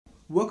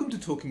Welcome to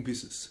Talking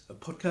Business, a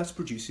podcast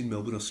produced in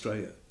Melbourne,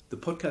 Australia. The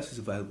podcast is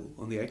available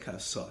on the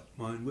Acast site,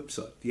 my own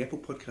website, the Apple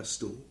Podcast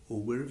Store, or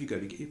wherever you go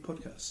to get your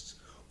podcasts.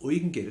 Or you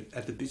can get it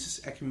at the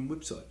Business Acumen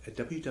website at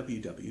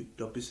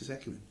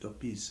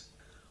www.businessacumen.biz.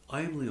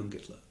 I am Leon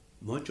Gettler.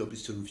 My job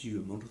is to review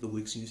and monitor the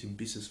week's news in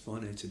business,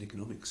 finance and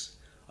economics.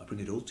 I bring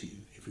it all to you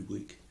every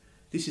week.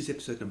 This is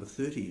episode number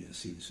 30 in our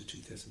series for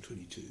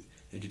 2022,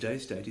 and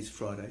today's date is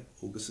Friday,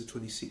 August the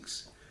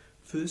 26th.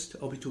 First,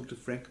 I'll be talking to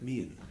Frank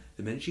Meehan,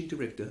 the Managing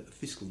Director of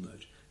Fiscal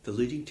Note, the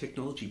leading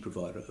technology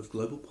provider of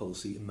global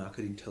policy and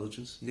market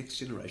intelligence,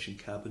 next-generation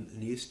carbon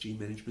and ESG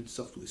management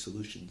software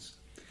solutions.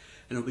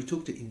 And I'll be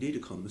talking to Indeed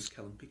economist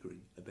Callum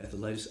Pickering about the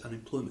latest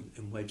unemployment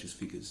and wages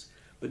figures.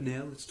 But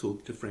now let's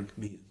talk to Frank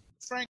Meehan.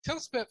 Frank, tell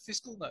us about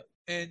Fiscal Note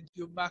and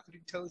your market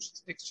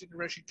intelligence,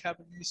 next-generation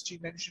carbon and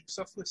ESG management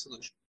software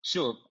solution.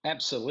 Sure,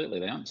 absolutely,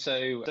 Leon.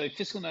 So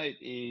Fiscal Note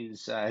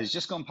has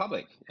just gone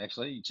public.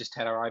 Actually, just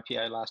had our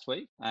IPO last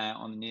week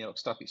on the New York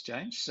Stock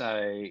Exchange.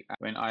 So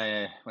when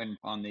I went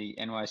on the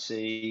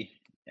NYC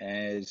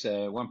as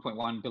a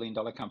 $1.1 billion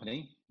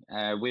company,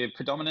 we're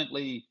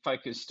predominantly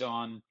focused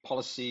on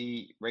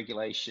policy,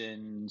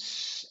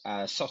 regulations,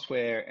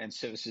 software, and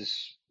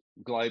services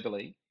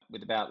globally,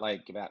 with about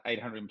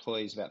 800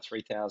 employees, about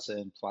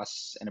 3,000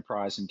 plus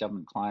enterprise and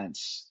government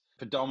clients,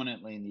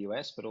 predominantly in the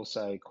US, but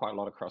also quite a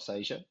lot across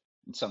Asia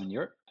and some in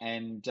Europe.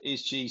 And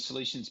ESG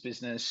solutions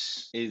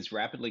business is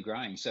rapidly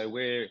growing. So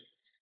we're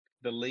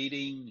the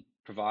leading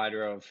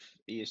provider of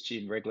ESG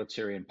and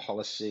regulatory and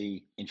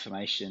policy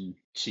information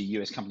to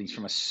US companies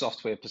from a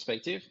software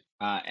perspective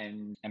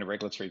and a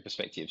regulatory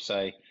perspective.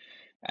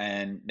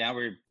 And now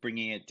we're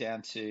bringing it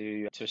down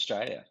to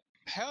Australia.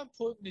 How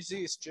important is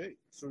ESG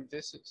for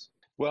investors?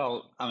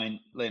 Well, I mean,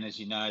 Len, as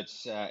you know,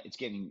 it's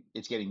getting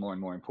more and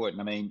more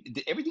important. I mean,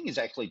 everything is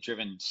actually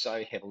driven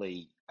so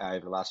heavily over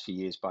the last few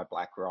years by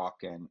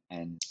BlackRock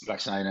and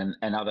Blackstone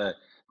and other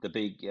the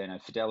big,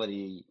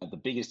 Fidelity, the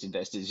biggest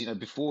investors.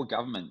 Before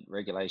government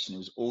regulation, it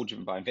was all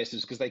driven by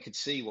investors because they could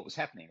see what was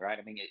happening, right?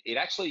 I mean, it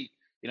actually,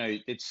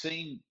 it's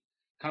seen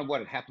kind of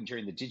what had happened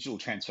during the digital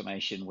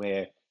transformation,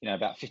 where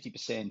about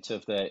 50%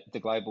 of the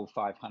global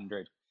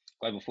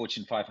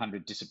Fortune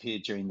 500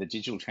 disappeared during the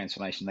digital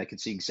transformation. They could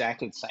see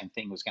exactly the same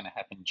thing was going to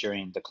happen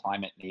during the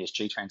climate and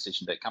ESG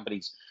transition, that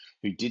companies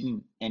who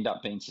didn't end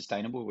up being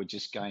sustainable were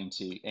just going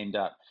to end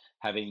up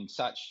having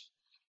such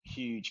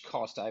huge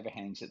cost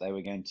overhangs that they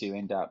were going to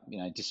end up,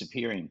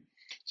 disappearing.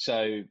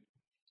 So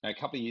a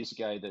couple of years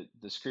ago,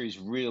 the screws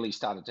really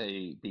started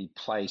to be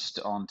placed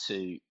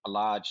onto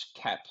large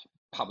cap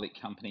public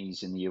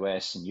companies in the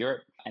US and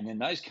Europe. And then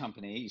those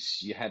companies,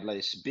 you had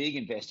this big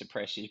investor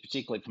pressure,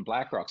 particularly from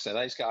BlackRock. So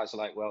those guys are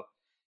like, well,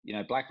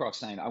 BlackRock's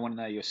saying, I want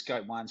to know your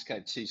scope 1,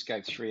 scope 2,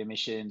 scope 3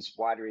 emissions,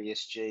 wider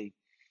ESG.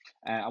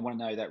 I want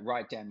to know that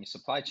right down your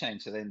supply chain.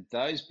 So then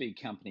those big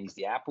companies,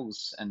 the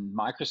Apples and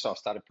Microsoft,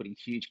 started putting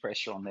huge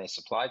pressure on their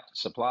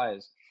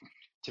suppliers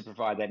to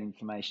provide that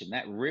information.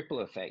 That ripple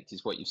effect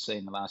is what you've seen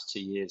in the last 2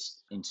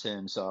 years in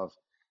terms of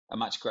a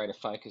much greater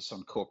focus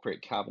on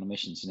corporate carbon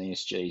emissions and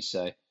ESG.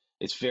 So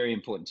it's very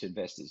important to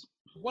investors.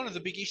 One of the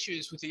big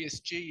issues with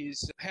ESG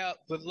is how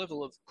the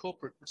level of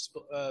corporate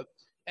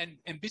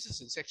and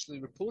businesses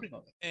actually reporting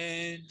on it.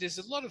 And there's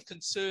a lot of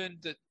concern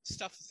that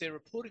stuff that they're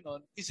reporting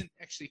on isn't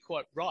actually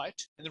quite right,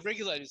 and the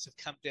regulators have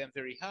come down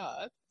very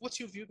hard.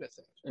 What's your view about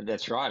that?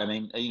 That's right. I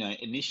mean,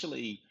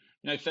 initially,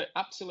 for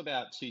up till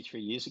about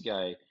 2-3 years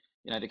ago,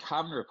 the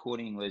carbon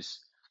reporting was,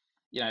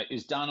 it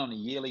was done on a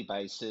yearly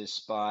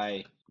basis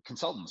by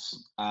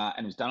consultants,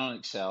 and it was done on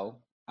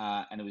Excel.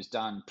 And it was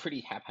done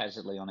pretty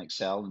haphazardly on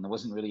Excel, and there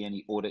wasn't really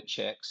any audit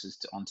checks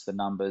onto the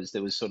numbers.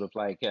 There was sort of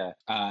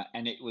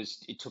and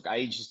it took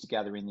ages to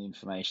gather in the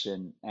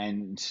information,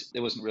 and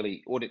there wasn't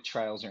really audit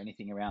trails or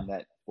anything around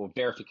that or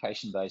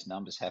verification of those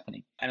numbers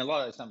happening. And a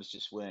lot of those numbers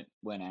just weren't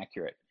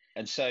accurate.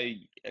 And so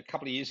a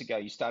couple of years ago,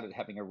 you started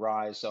having a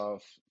rise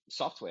of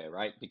software,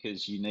 right?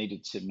 Because you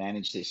needed to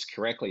manage this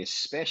correctly,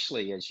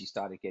 especially as you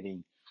started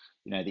getting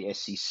the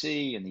SEC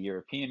and the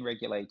European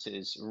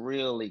regulators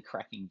really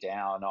cracking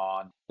down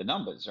on the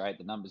numbers, right?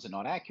 The numbers are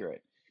not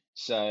accurate.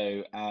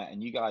 So,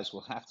 and you guys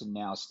will have to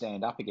now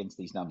stand up against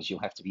these numbers. You'll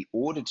have to be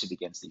audited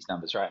against these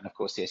numbers, right? And of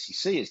course, the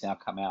SEC has now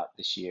come out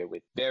this year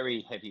with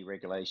very heavy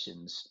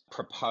regulations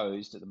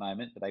proposed at the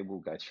moment, but they will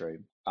go through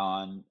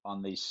on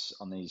the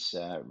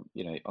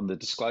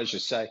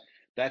disclosures. So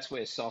that's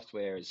where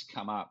software has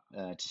come up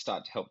to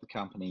start to help the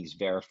companies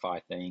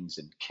verify things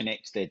and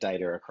connect their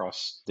data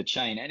across the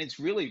chain. And it's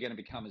really going to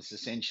become as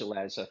essential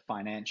as a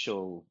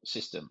financial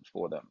system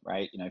for them,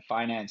 right?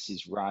 Finance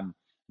is run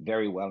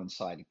very well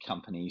inside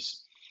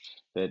companies.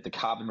 The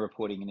carbon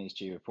reporting and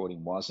ESG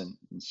reporting wasn't.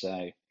 And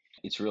so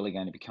it's really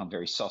going to become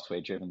very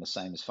software driven, the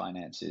same as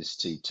finance is,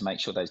 to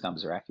make sure those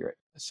numbers are accurate.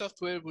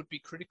 Software would be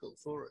critical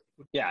for it.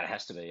 Yeah, it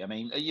has to be. I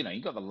mean,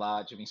 you've got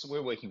so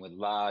we're working with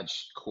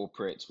large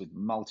corporates with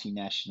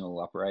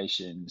multinational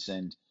operations.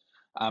 And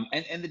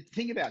the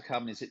thing about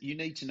carbon is that you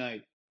need to know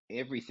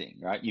everything,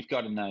 right? You've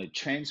got to know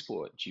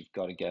transport. You've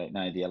got to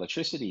know the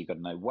electricity. You've got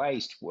to know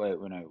waste,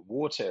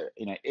 water,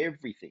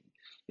 everything.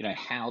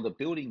 how the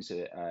buildings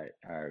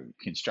are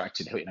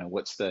constructed,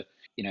 what's the,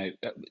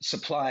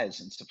 suppliers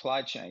and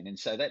supply chain. And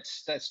so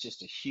that's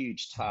just a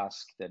huge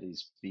task that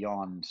is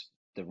beyond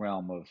the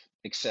realm of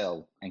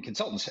Excel and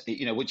consultants,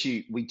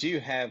 we do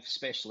have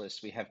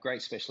specialists, we have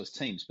great specialist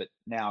teams, but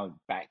now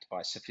backed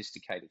by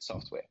sophisticated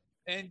software.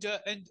 And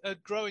a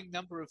growing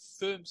number of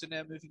firms are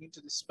now moving into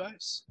this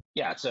space.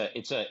 Yeah,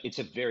 it's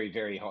a very,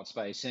 very hot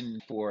space,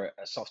 and for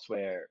a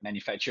software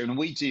manufacturer, and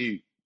we do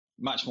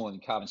much more than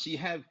carbon. So you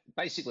have,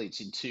 basically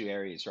it's in two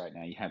areas right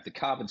now. You have the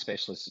carbon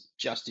specialists,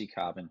 just do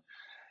carbon,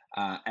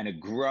 and a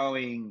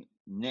growing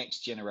next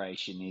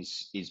generation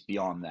is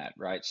beyond that,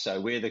 right? So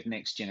we're the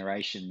next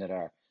generation that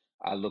are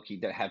looking,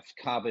 that have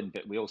carbon,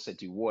 but we also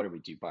do water, we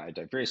do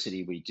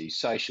biodiversity, we do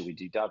social, we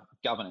do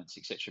governance,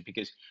 etc.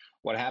 Because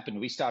what happened,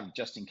 we started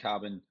just in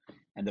carbon,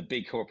 and the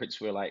big corporates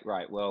were like,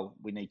 right, well,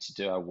 we need to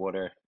do our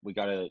water, we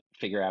got to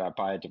figure out our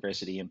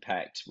biodiversity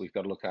impact, we've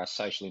got to look at our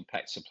social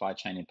impact, supply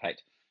chain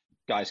impact.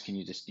 Guys, can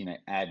you just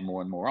add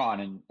more and more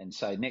on? And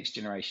so next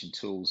generation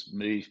tools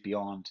move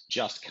beyond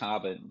just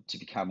carbon to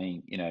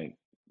becoming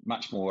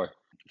much more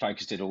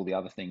focused at all the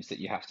other things that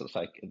you have to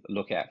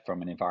look at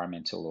from an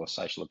environmental or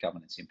social or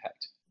governance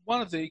impact.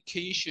 One of the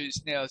key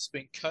issues now has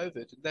been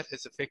COVID, and that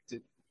has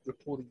affected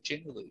reporting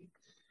generally.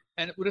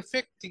 And it would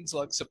affect things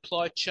like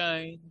supply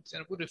chains,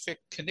 and it would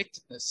affect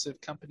connectedness of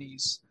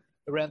companies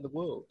around the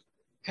world.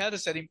 How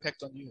does that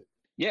impact on you?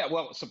 Yeah,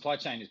 well, supply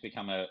chain has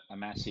become a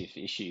massive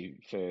issue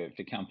for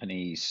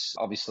companies.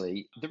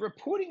 Obviously, the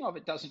reporting of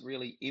it doesn't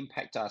really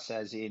impact us,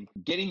 as in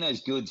getting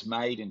those goods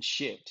made and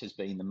shipped has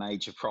been the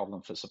major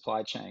problem for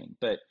supply chain.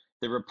 But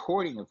the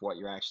reporting of what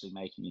you're actually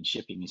making and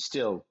shipping is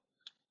still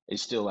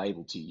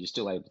able to, you're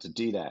still able to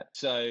do that.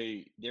 So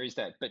there is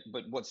that.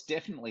 But what's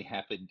definitely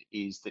happened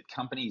is that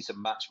companies are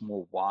much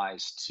more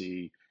wise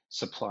to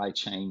supply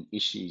chain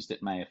issues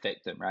that may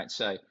affect them, right?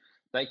 So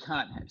they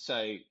can't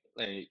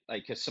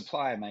like a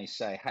supplier may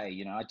say,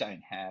 hey, I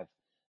don't have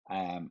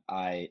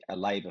a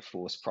labor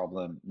force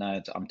problem.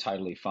 No, I'm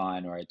totally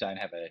fine. Or I don't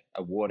have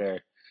a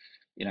water,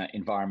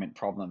 environment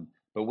problem.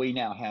 But we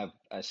now have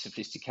a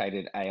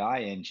sophisticated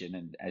AI engine,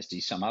 and as do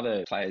some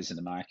other players in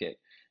the market,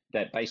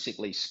 that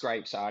basically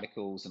scrapes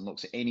articles and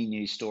looks at any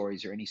news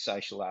stories or any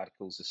social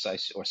articles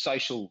or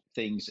social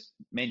things,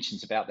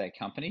 mentions about that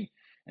company,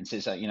 and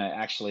says,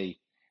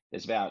 actually,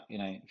 there's about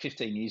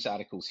 15 news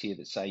articles here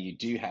that say you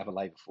do have a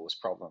labor force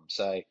problem.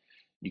 So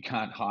you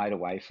can't hide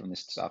away from this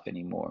stuff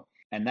anymore.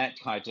 And that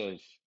kind of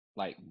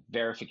like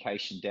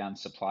verification down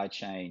supply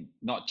chain,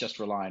 not just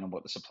relying on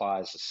what the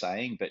suppliers are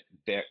saying, but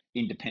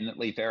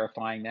independently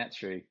verifying that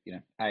through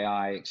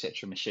AI,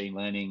 etc., machine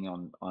learning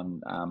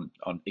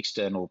on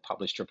external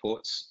published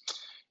reports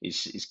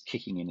is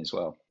kicking in as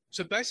well.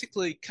 So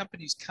basically,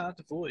 companies can't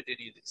avoid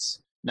any of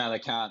this. No, they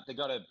can't. They've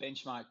got to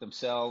benchmark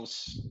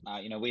themselves.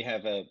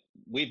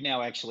 We've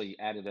now actually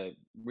added a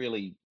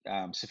really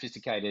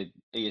sophisticated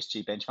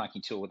ESG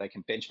benchmarking tool where they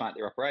can benchmark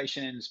their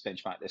operations,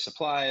 benchmark their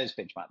suppliers,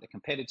 benchmark their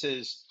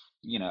competitors,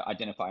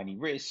 identify any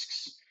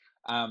risks.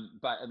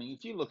 But I mean,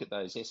 if you look at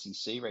those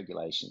SEC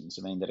regulations,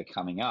 that are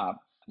coming up,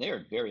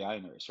 they're very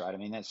onerous, right?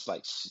 That's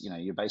like,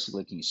 you're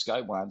basically looking at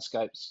scope 1,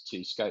 scope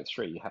 2, scope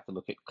 3. You have to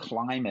look at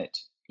climate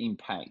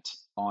impact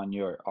on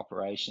your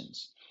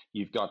operations.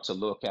 You've got to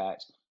look at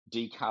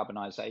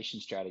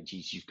decarbonisation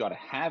strategies. You've got to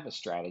have a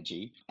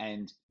strategy,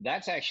 and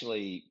that's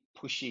actually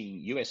pushing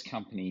US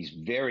companies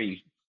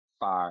very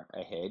far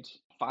ahead,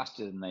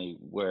 faster than they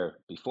were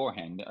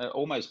beforehand,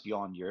 almost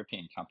beyond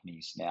European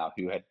companies now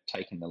who had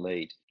taken the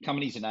lead.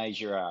 Companies in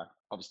Asia are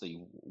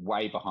obviously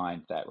way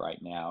behind that right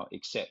now,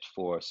 except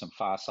for some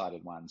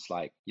far-sighted ones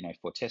like,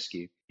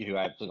 Fortescue, who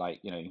have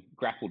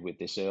grappled with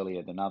this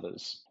earlier than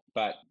others.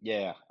 But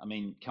yeah,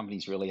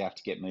 companies really have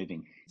to get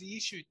moving. The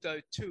issue, though,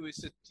 too, is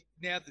that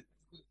now that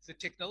the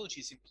technology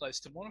is in place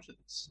to monitor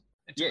this.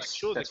 And to make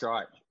sure that's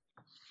right.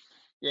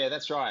 Yeah,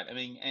 that's right.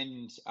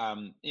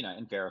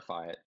 And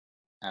verify it.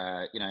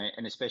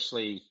 And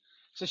especially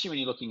when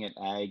you're looking at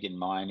ag and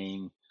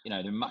mining,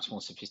 they're much more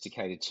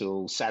sophisticated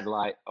tools.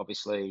 Satellite,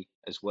 obviously,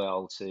 as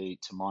well to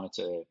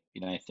monitor,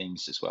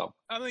 things as well.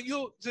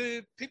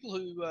 The people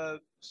who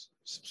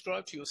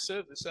subscribe to your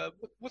service,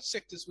 what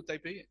sectors would they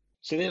be in?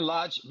 So they're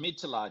mid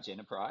to large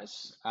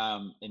enterprise.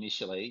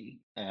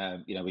 Initially,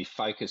 we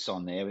focus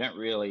on there. We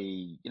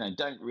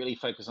don't really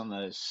focus on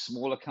the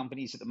smaller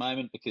companies at the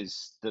moment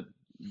because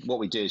what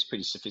we do is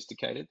pretty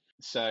sophisticated.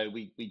 So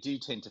we do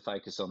tend to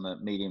focus on the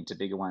medium to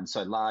bigger ones.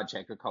 So large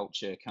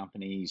agriculture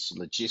companies,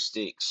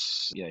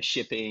 logistics,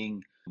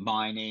 shipping,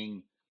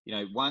 mining,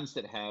 ones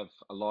that have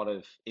a lot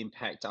of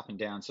impact up and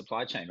down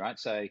supply chain, right?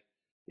 So,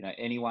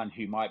 anyone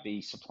who might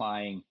be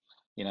supplying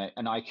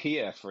an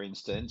IKEA, for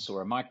instance,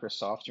 or a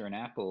Microsoft or an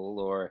Apple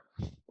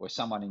or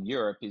someone in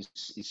Europe is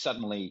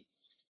suddenly,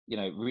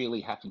 really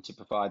having to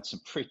provide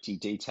some pretty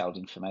detailed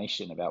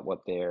information about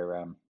what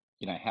their,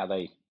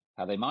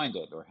 how they mined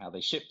it or how they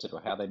shipped it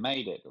or how they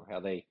made it or how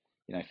they,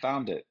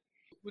 farmed it.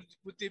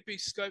 Would there be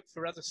scope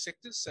for other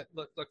sectors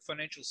like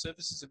financial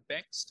services and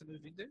banks to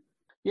move into?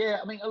 Yeah,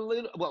 I mean, a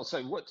little. Well,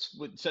 so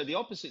the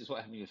opposite is what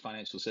happened with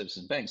financial services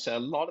and banks. So a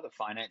lot of the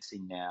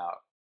financing now,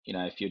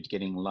 if you're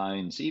getting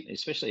loans,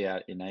 especially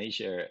out in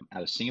Asia,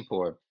 out of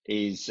Singapore,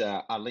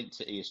 are linked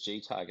to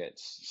ESG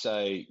targets.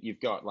 So you've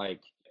got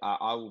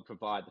I will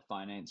provide the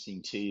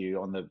financing to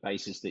you on the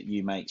basis that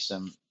you make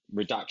some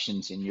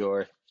reductions in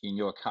your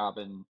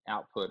carbon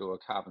output or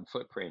carbon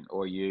footprint,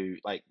 or you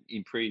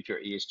improve your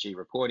ESG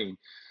reporting,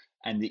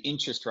 and the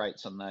interest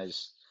rates on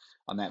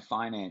that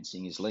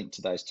financing is linked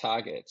to those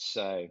targets.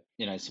 So,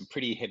 some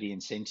pretty heavy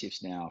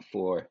incentives now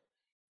for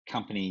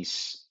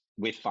companies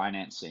with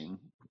financing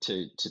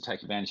to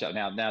take advantage of.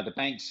 Now the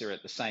banks are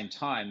at the same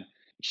time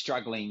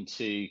struggling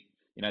to,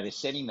 they're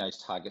setting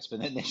those targets, but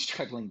then they're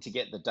struggling to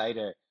get the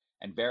data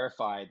and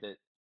verify that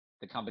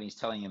the company's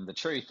telling them the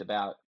truth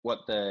about what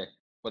they're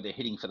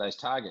hitting for those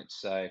targets.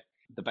 So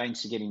the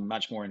banks are getting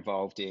much more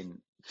involved in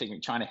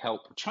trying to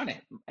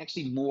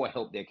actually more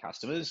help their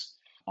customers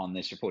on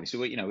this reporting. So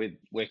we're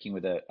working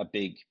with a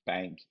big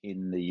bank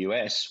in the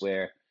US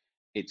where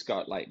it's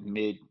got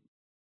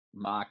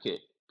mid-market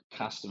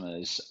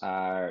customers,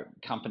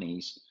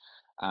 companies.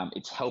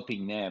 It's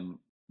helping them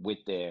with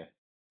their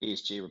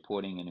ESG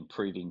reporting and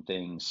improving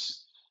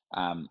things.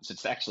 So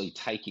it's actually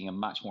taking a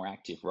much more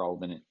active role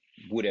than it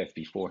would have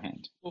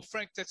beforehand. Well,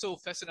 Frank, that's all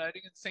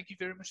fascinating, and thank you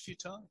very much for your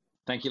time.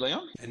 Thank you,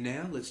 Leon. And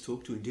now let's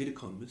talk to Indeed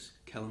economist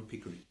Callum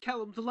Pickering.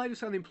 Callum, the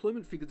latest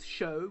unemployment figures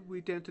show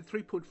we're down to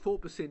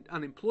 3.4%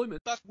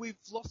 unemployment. But we've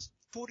lost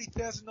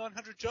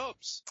 40,900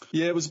 jobs.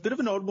 Yeah, it was a bit of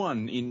an odd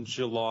one in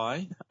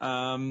July.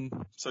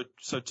 So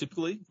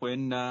typically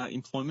when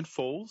employment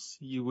falls,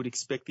 you would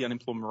expect the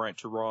unemployment rate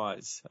to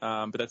rise.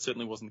 But that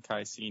certainly wasn't the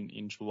case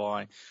in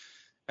July.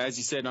 As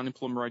you said,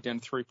 unemployment rate down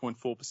to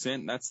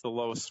 3.4%. That's the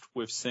lowest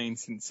we've seen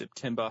since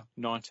September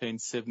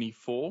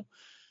 1974.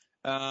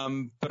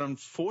 But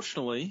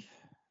unfortunately,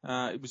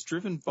 it was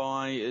driven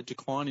by a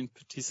decline in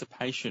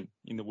participation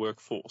in the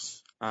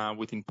workforce,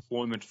 with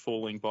employment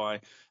falling by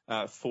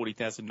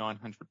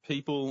 40,900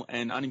 people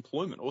and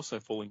unemployment also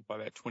falling by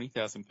about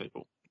 20,000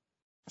 people.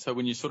 So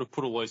when you sort of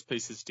put all those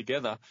pieces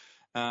together,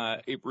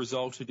 it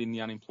resulted in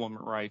the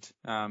unemployment rate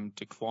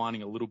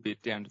declining a little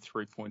bit down to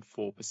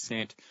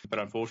 3.4%. But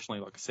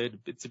unfortunately, like I said,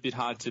 it's a bit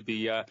hard to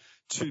be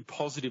too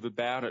positive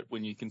about it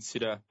when you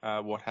consider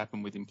what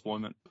happened with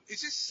employment.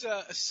 Is this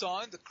a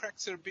sign the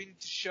cracks are beginning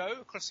to show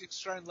across the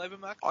Australian labour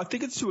market? I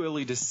think it's too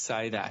early to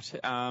say that.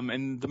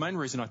 And the main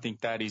reason I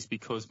think that is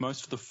because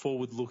most of the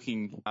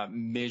forward-looking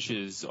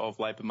measures of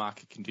labour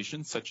market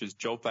conditions, such as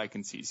job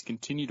vacancies,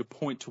 continue to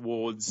point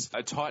towards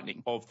a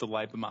tightening of the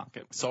labour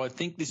market. So I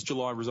think this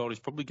July result is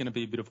probably going to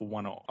be a bit of a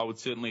one-off. I would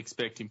certainly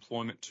expect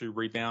employment to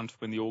rebound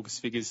when the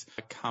August figures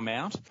come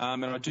out.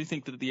 And I do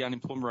think that the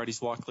unemployment rate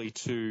is likely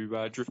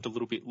to drift a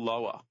little bit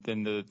lower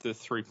than the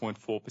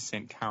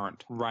 3.4%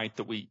 current rate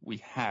that we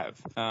have.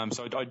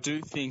 So I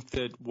do think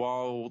that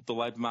while the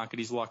labour market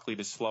is likely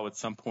to slow at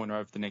some point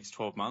over the next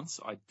 12 months,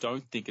 I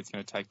don't think it's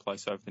going to take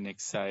place over the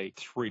next, say,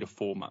 3 to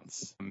 4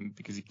 months.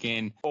 Because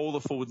again, all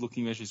the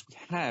forward-looking measures we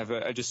have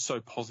are just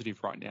so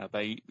positive right now.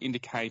 They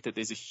indicate that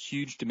there's a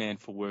huge demand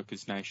for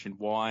workers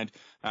nationwide,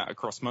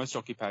 across most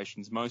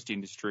occupations, most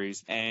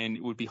industries, and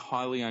it would be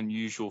highly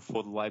unusual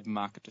for the labour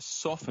market to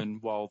soften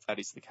while that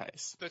is the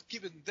case. But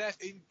given that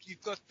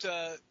you've got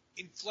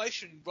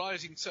inflation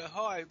rising so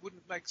high,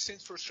 wouldn't it make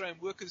sense for Australian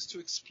workers to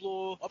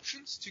explore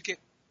options to get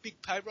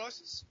big pay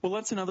rises? Well,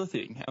 that's another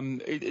thing.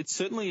 It's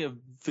certainly a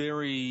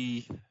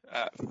very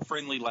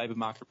friendly labour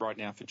market right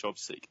now for job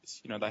seekers.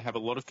 They have a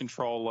lot of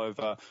control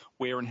over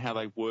where and how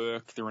they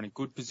work. They're in a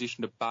good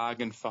position to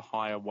bargain for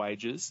higher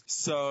wages.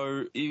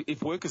 So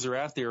if workers are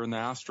out there and they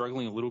are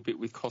struggling a little bit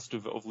with cost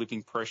of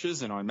living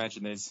pressures, and I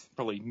imagine there's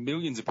probably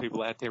millions of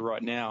people out there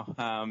right now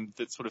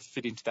that sort of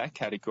fit into that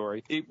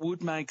category, it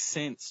would make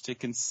sense to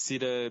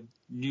consider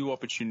new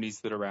opportunities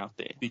that are out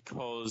there,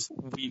 because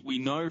we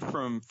know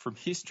from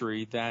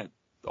history that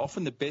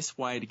often the best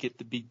way to get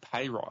the big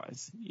pay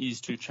rise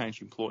is to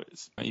change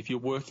employers. If you're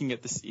working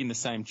in the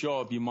same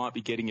job, you might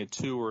be getting a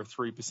 2 or a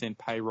 3%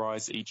 pay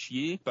rise each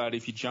year. But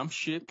if you jump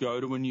ship,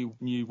 go to a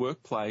new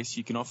workplace,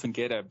 you can often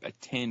get a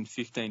 10,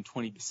 15,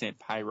 20%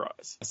 pay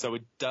rise. So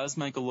it does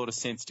make a lot of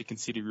sense to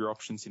consider your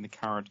options in the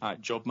current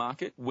job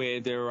market, where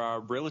there are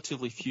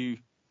relatively few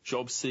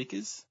job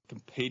seekers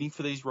competing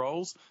for these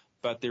roles,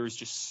 but there is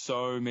just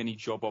so many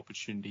job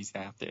opportunities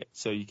out there.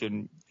 So you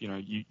can,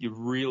 you're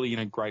really in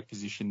a great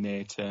position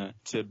there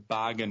to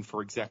bargain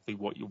for exactly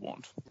what you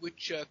want.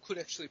 Which could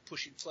actually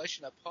push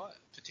inflation up higher,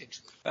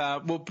 potentially.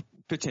 Well,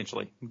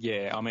 potentially,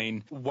 yeah. I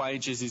mean,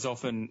 wages is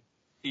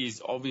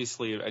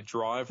obviously a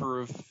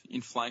driver of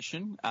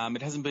inflation.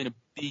 It hasn't been a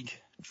big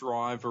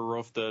driver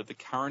of the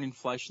current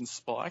inflation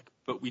spike,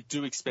 but we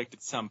do expect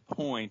at some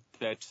point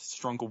that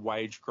stronger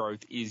wage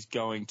growth is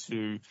going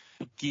to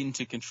begin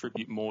to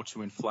contribute more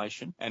to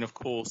inflation. And of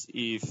course,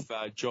 if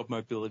job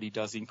mobility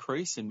does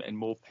increase and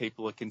more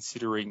people are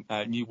considering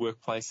new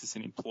workplaces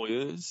and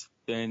employers,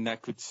 then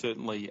that could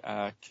certainly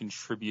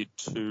contribute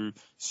to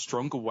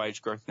stronger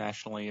wage growth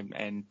nationally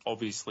and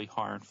obviously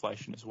higher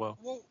inflation as well.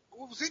 Well,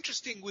 what was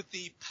interesting with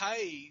the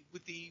pay,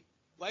 with the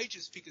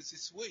wages figures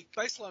this week.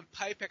 Baseline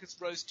pay packets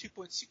rose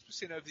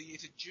 2.6% over the year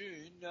to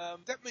June.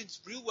 That means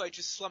real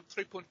wages slumped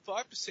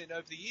 3.5%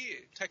 over the year,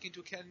 taking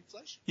into account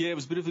inflation. Yeah, it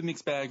was a bit of a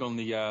mixed bag on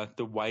the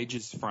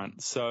wages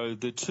front. So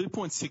the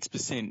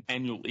 2.6%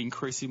 annual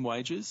increase in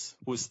wages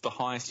was the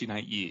highest in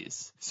 8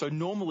 years. So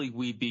normally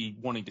we'd be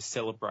wanting to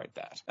celebrate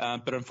that.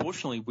 But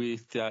unfortunately,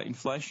 with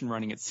inflation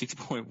running at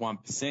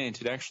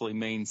 6.1%, it actually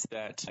means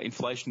that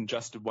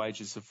inflation-adjusted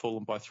wages have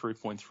fallen by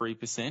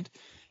 3.3%.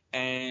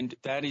 And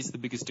that is the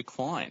biggest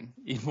decline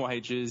in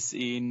wages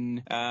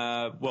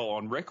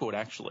on record,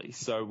 actually.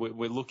 So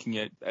we're looking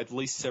at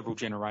least several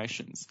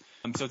generations.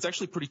 So it's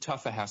actually pretty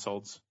tough for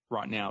households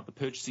right now. The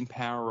purchasing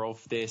power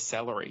of their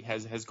salary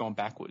has gone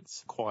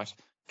backwards quite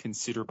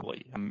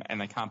considerably,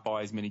 and they can't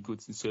buy as many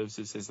goods and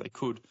services as they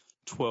could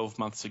 12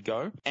 months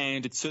ago.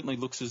 And it certainly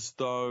looks as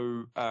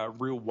though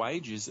real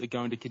wages are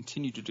going to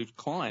continue to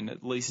decline,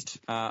 at least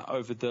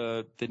over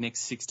the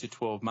next 6 to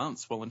 12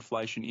 months while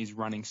inflation is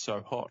running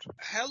so hot.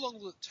 How long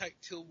will it take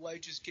till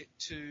wages get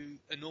to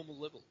a normal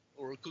level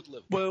or a good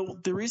level? Well,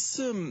 there is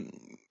some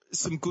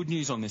good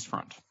news on this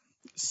front.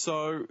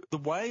 So the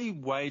way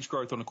wage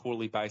growth on a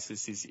quarterly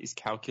basis is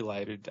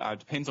calculated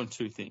depends on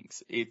two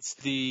things. It's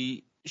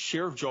the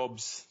share of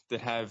jobs that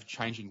have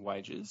changing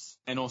wages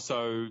and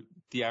also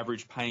the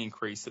average pay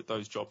increase that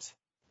those jobs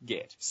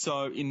get.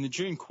 So in the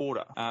June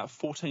quarter,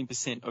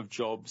 14% of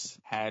jobs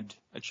had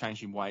a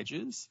change in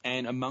wages,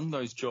 and among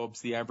those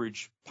jobs, the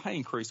average pay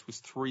increase was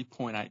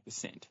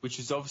 3.8%, which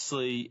is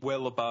obviously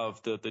well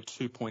above the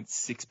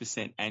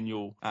 2.6%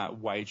 annual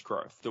wage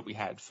growth that we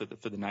had for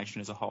the nation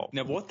as a whole.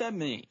 Now, what that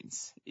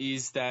means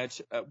is that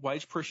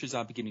wage pressures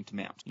are beginning to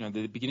mount. You know,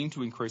 they're beginning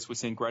to increase. We're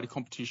seeing greater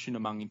competition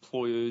among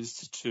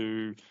employers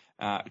to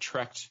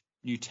attract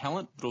new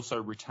talent, but also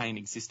retain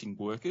existing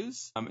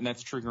workers, and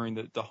that's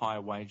triggering the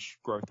higher wage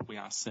growth that we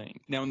are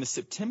seeing. Now, in the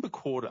September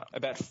quarter,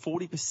 about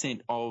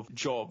 40% of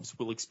jobs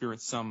will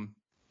experience some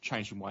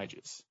change in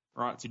wages,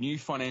 right? It's a new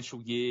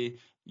financial year.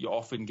 You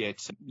often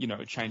get,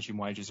 a change in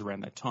wages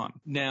around that time.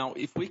 Now,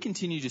 if we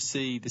continue to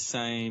see the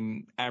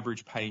same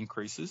average pay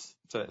increases,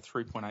 so that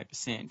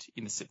 3.8%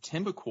 in the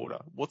September quarter,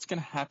 what's going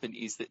to happen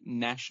is that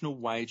national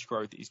wage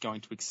growth is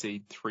going to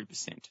exceed 3%.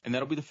 And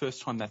that'll be the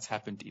first time that's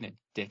happened in a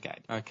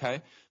decade,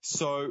 okay?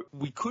 So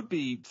we could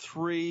be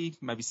 3,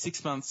 maybe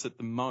 6 months at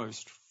the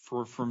most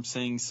from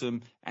seeing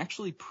some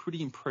actually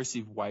pretty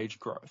impressive wage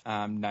growth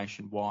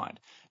nationwide.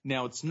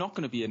 Now, it's not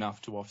going to be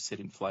enough to offset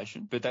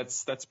inflation, but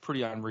that's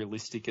pretty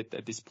unrealistic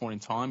at this point in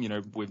time.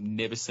 We've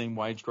never seen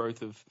wage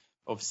growth of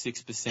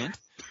 6%,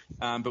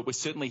 but we're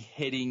certainly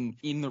heading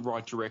in the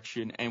right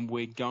direction, and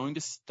we're going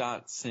to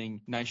start seeing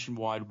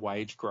nationwide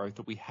wage growth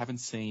that we haven't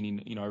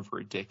seen in over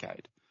a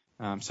decade.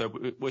 So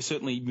we're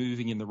certainly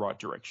moving in the right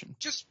direction.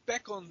 Just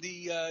back on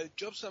the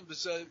jobs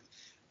numbers,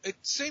 it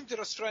seemed that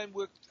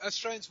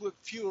Australians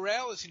worked fewer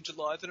hours in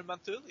July than a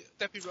month earlier. Would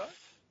that be right?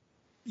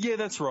 Yeah,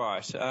 that's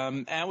right.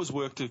 Hours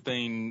worked have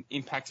been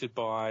impacted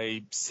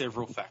by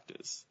several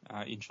factors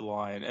in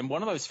July, and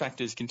one of those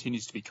factors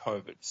continues to be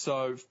COVID.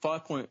 So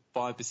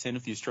 5.5%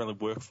 of the Australian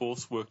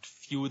workforce worked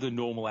fewer than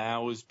normal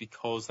hours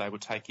because they were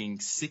taking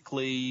sick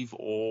leave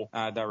or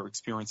they were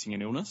experiencing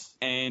an illness,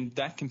 and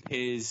that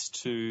compares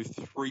to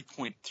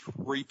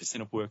 3.3%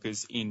 of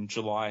workers in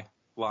July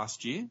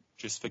last year,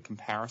 just for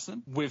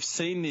comparison. We've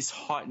seen this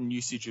heightened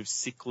usage of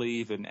sick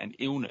leave and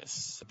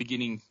illness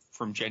beginning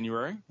from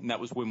January, and that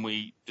was when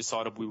we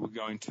decided we were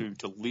going to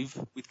live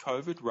with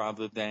COVID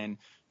rather than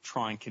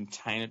try and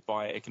contain it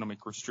by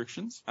economic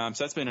restrictions. So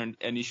that's been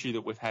an issue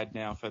that we've had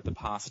now for the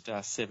past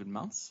 7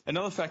 months.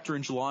 Another factor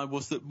in July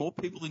was that more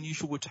people than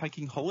usual were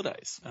taking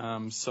holidays.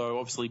 So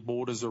obviously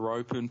borders are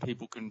open,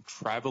 people can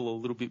travel a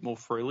little bit more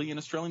freely, and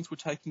Australians were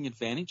taking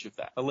advantage of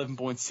that.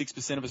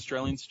 11.6% of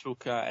Australians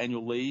took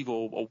annual leave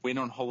or went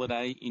on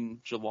holiday in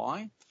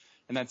July,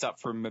 and that's up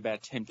from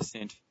about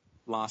 10%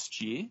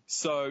 last year.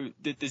 So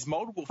there's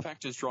multiple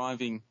factors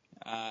driving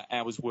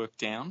hours worked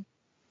down.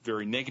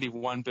 Very negative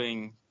one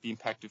being the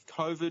impact of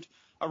COVID.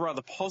 A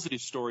rather positive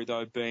story,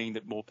 though, being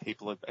that more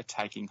people are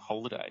taking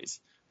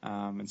holidays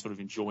and sort of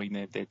enjoying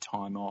their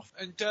time off.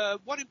 And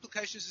what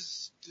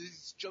implications do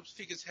these jobs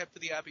figures have for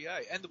the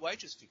RBA and the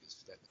wages figures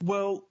for that?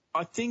 Well,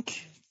 I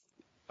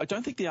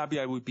don't think the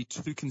RBA would be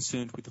too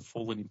concerned with the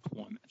fall in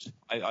employment.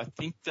 I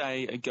think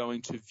they are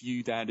going to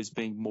view that as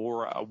being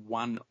more a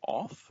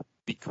one-off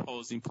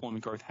because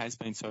employment growth has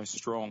been so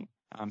strong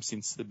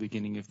since the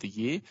beginning of the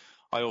year.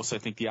 I also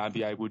think the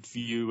RBA would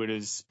view it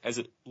as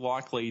it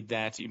likely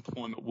that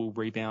employment will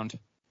rebound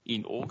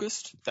in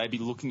August. They'd be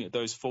looking at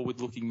those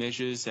forward-looking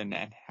measures and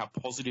how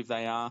positive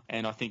they are,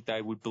 and I think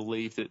they would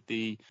believe that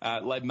the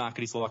labour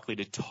market is likely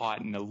to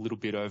tighten a little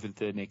bit over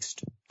the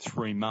next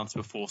 3 months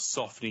before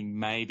softening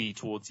maybe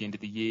towards the end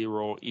of the year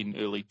or in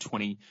early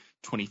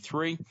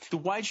 2023. The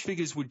wage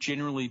figures would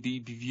generally be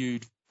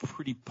viewed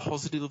pretty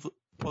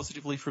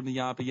positively from the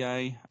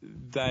RBA.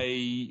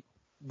 They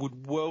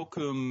would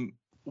welcome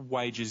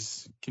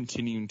wages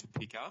continuing to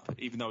pick up,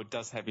 even though it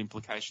does have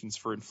implications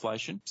for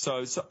inflation.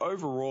 So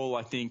overall,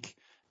 I think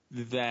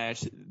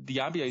that the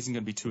RBA isn't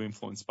going to be too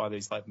influenced by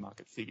these labour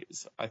market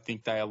figures. I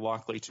think they are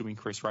likely to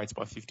increase rates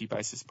by 50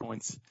 basis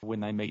points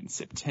when they meet in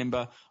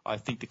September. I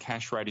think the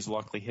cash rate is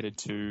likely headed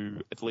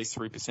to at least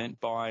 3%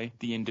 by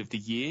the end of the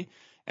year.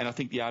 And I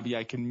think the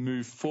RBA can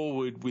move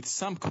forward with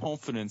some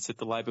confidence that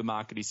the labour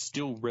market is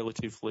still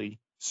relatively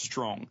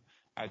strong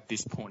at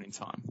this point in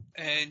time.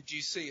 And do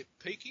you see it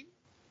peaking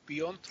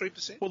beyond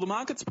 3%? Well, the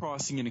market's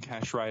pricing in a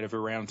cash rate of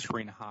around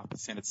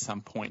 3.5% at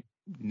some point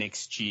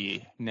next year.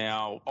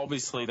 Now,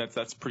 obviously,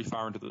 that's pretty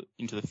far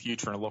into the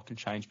future, and a lot can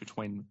change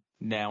between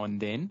now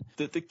and then.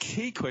 The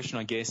key question,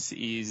 I guess,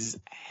 is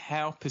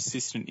how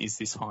persistent is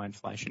this high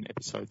inflation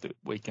episode that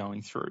we're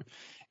going through?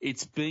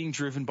 It's being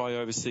driven by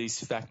overseas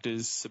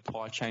factors,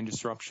 supply chain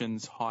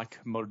disruptions, high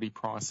commodity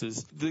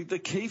prices. The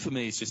key for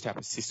me is just how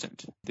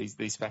persistent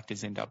these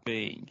factors end up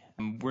being.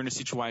 We're in a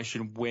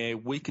situation where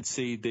we could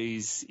see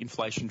these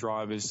inflation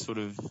drivers sort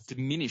of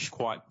diminish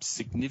quite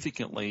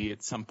significantly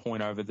at some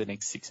point over the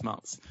next 6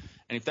 months.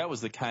 And if that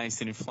was the case,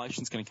 then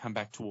inflation's going to come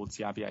back towards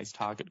the RBA's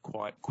target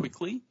quite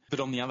quickly. But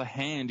on the other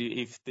hand,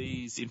 if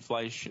these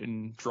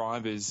inflation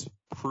drivers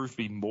prove to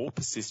be more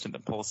persistent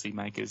than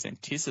policymakers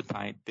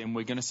anticipate, then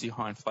we're going to see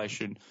high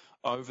inflation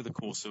over the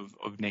course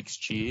of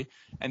next year,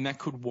 and that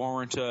could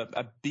warrant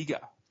a bigger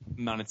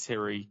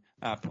monetary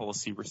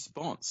policy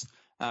response,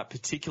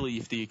 particularly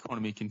if the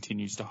economy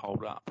continues to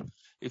hold up.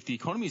 If the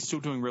economy is still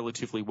doing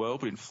relatively well,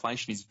 but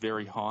inflation is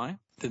very high,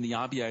 then the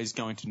RBA is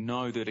going to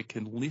know that it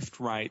can lift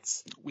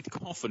rates with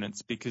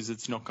confidence because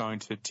it's not going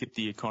to tip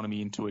the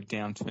economy into a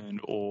downturn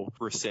or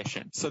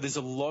recession. So there's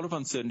a lot of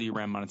uncertainty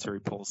around monetary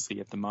policy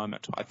at the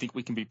moment. I think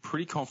we can be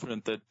pretty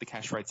confident that the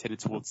cash rate's headed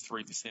towards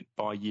 3%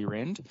 by year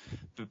end,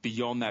 but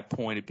beyond that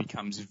point, it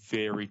becomes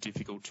very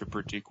difficult to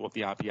predict what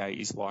the RBA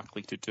is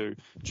likely to do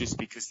just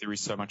because there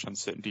is so much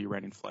uncertainty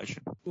around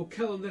inflation. Well,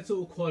 Callum, that's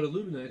all quite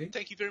illuminating.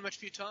 Thank you very much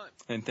for your time.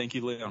 And thank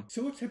you, Leon.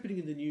 So what's happening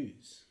in the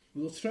news?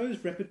 Well,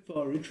 Australia's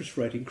rapid-fire interest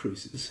rate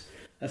increases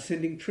are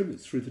sending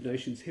tremors through the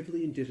nation's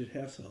heavily indebted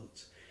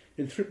households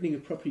and threatening a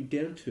property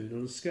downturn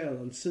on a scale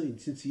unseen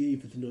since the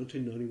eve of the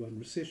 1991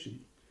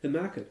 recession. The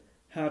market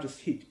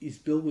hardest hit is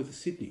Bellwether,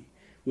 Sydney,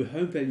 where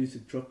home values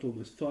have dropped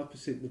almost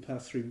 5% in the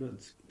past 3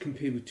 months,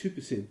 compared with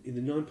 2% in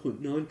the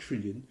 9.9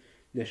 trillion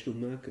national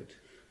market.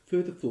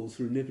 Further falls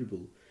are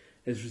inevitable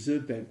as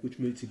Reserve Bank, which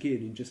meets again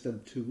in just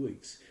under 2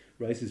 weeks,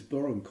 raises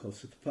borrowing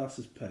costs at the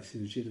fastest pace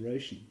in a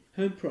generation.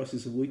 Home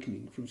prices are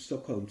weakening from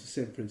Stockholm to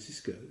San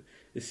Francisco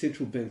as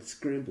central banks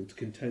scramble to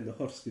contain the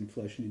hottest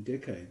inflation in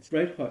decades.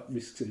 Rate hike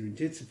risks are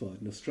intensified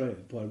in Australia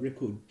by a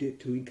record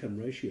debt-to-income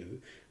ratio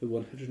of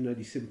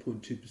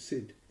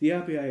 187.2%. The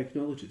RBA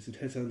acknowledges it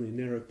has only a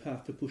narrow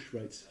path to push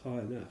rates high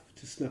enough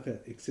to snuff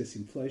out excess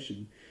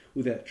inflation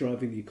without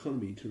driving the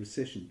economy into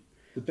recession.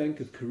 The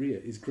Bank of Korea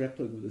is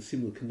grappling with a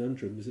similar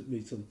conundrum as it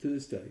meets on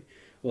Thursday,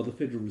 while the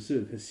Federal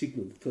Reserve has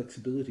signalled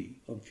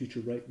flexibility on future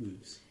rate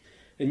moves.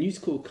 And News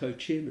Corp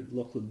co-chairman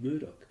Lachlan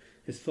Murdoch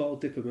has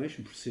filed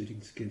defamation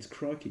proceedings against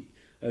Crikey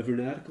over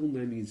an article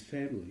naming his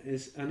family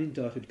as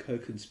unindicted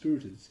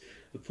co-conspirators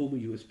of former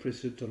US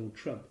President Donald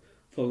Trump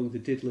following the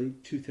deadly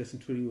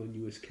 2021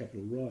 US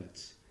Capitol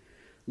riots.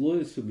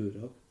 Lawyers for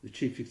Murdoch, the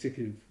chief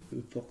executive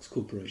of Fox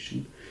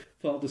Corporation,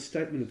 filed a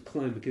statement of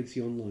claim against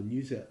the online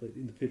news outlet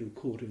in the federal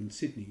court in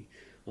Sydney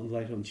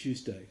late on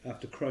Tuesday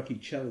after Crikey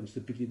challenged the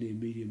billionaire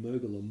media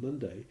mogul on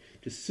Monday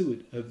to sue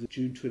it over the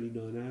June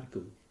 29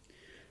 article.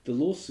 The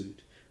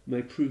lawsuit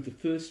may prove the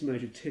first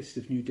major test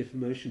of new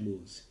defamation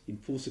laws in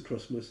force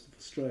across most of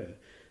Australia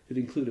that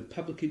include a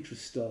public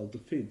interest-style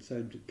defence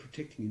aimed at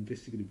protecting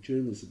investigative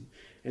journalism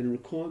and a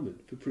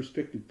requirement for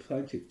prospective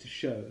plaintiff to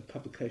show a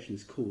publication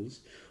has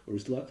caused, or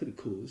is likely to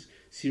cause,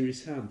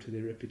 serious harm to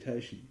their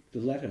reputation. The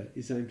latter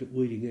is aimed at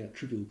weeding out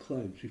trivial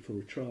claims before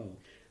a trial.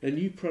 A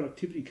new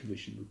Productivity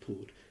Commission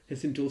report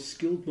has endorsed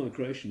skilled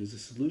migration as a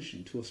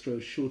solution to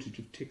Australia's shortage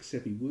of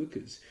tech-savvy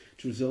workers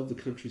to resolve the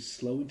country's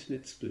slow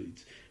internet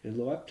speeds and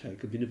low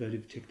uptake of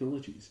innovative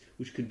technologies,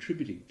 which are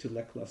contributing to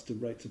lacklustre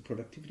rates of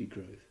productivity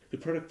growth. The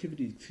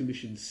Productivity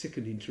Commission's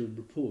second interim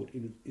report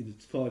in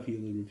its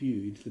 5-yearly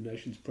review into the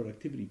nation's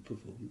productivity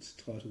performance,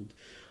 titled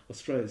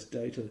Australia's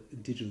Data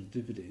and Digital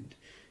Dividend,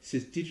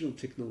 says digital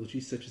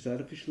technologies such as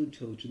artificial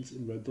intelligence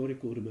and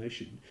robotic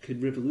automation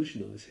can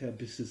revolutionise how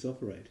businesses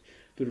operate,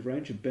 but a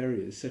range of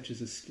barriers such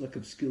as a lack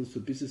of skills for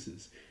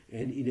businesses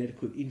and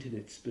inadequate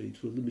internet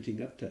speeds were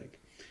limiting uptake.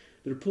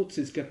 The report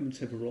says governments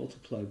have a role to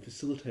play in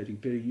facilitating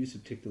better use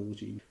of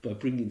technology by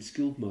bringing in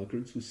skilled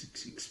migrants with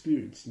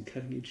experience in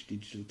cutting-edge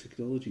digital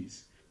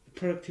technologies. The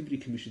Productivity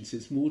Commission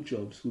says more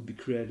jobs will be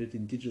created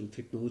in digital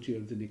technology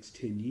over the next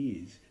 10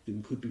 years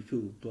than could be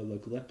filled by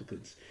local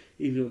applicants,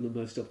 even on the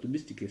most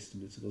optimistic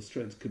estimates of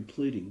Australians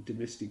completing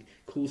domestic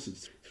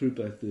courses through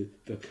both the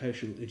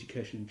vocational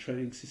education and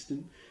training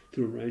system,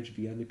 through a range of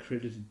the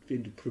unaccredited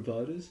vendor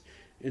providers,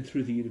 and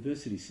through the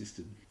university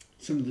system.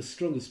 Some of the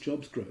strongest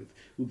jobs growth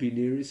will be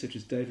in areas such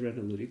as data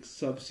analytics,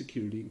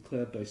 cybersecurity and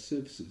cloud-based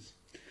services.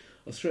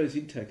 Australia's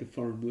intake of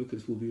foreign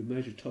workers will be a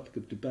major topic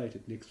of debate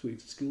at next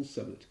week's Skills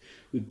Summit,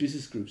 with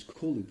business groups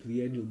calling for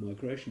the annual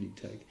migration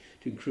intake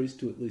to increase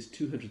to at least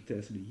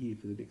 200,000 a year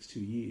for the next 2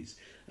 years,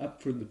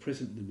 up from the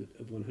present limit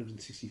of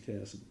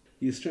 160,000.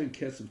 The Australian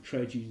Council of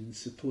Trade Unions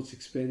supports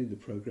expanding the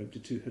program to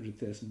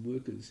 200,000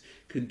 workers,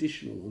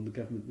 conditional on the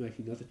government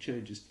making other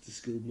changes to the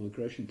skilled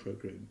migration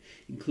program,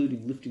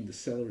 including lifting the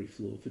salary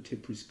floor for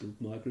temporary skilled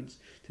migrants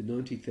to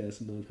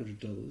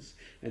 $90,900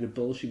 and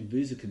abolishing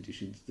visa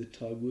conditions that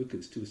tie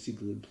workers to a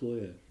single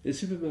employer. And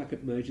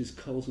supermarket majors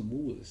Coles and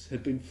Woolworths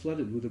have been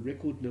flooded with a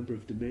record number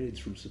of demands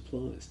from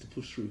suppliers to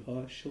push through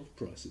higher shelf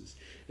prices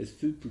as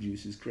food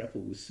producers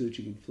grapple with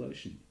surging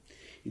inflation.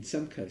 In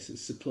some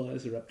cases,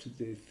 suppliers are up to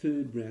their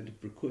third round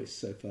of requests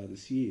so far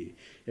this year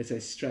as they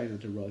strain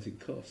under rising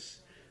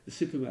costs. The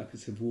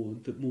supermarkets have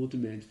warned that more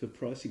demands for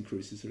price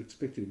increases are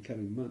expected in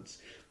coming months,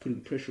 putting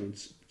pressure on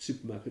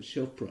supermarket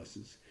shelf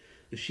prices.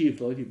 The sheer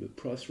volume of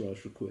price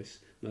rise requests,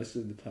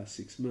 mostly in the past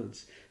 6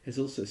 months, has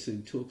also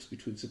seen talks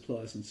between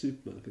suppliers and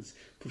supermarkets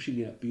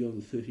pushing out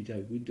beyond the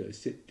 30-day window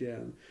set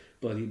down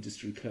by the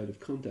Industry Code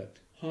of Conduct.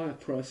 Higher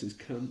prices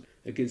come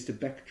against a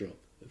backdrop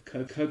of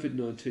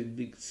COVID-19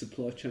 linked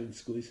supply chain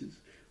squeezes,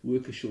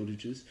 worker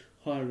shortages,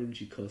 higher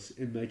energy costs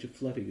and major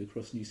flooding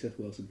across New South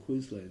Wales and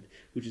Queensland,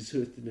 which has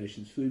hurt the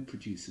nation's food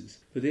producers.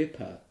 For their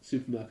part,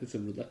 supermarkets are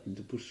reluctant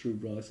to push through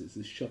rises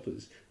as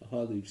shoppers are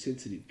highly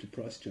sensitive to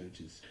price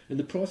changes. And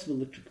the price of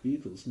electric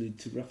vehicles need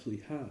to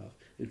roughly halve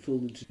and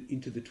fall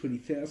into the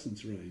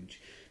 20,000s range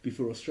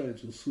before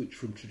Australians will switch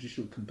from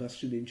traditional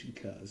combustion engine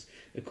cars,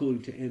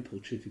 according to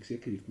Ampol Chief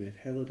Executive Matt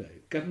Halliday.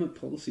 Government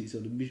policies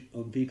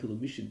on vehicle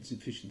emissions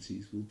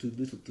efficiencies will do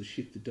little to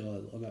shift the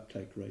dial on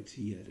uptake rates,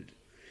 he added.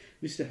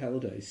 Mr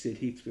Halliday said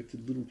he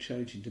expected little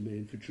change in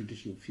demand for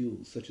traditional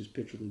fuels such as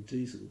petrol and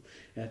diesel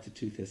out to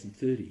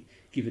 2030,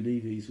 given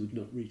EVs would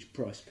not reach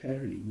price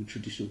parity with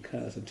traditional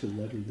cars until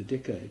later in the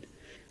decade.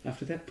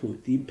 After that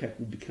point, the impact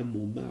will become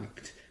more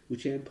marked,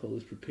 which Ampol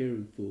is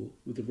preparing for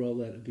with the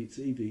rollout of its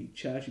EV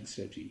charging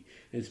strategy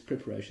and its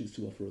preparations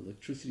to offer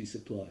electricity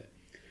supply.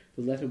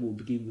 The latter will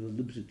begin with a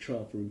limited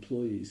trial for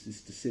employees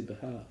this December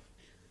half.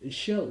 And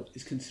Shell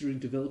is considering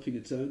developing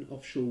its own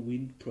offshore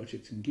wind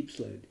projects in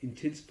Gippsland,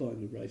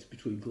 intensifying the race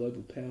between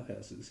global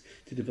powerhouses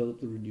to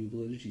develop the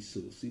renewable energy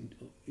source in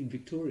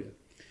Victoria.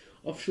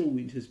 Offshore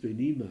wind has been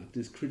earmarked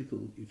as critical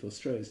if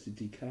Australia is to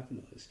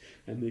decarbonise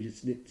and meet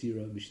its net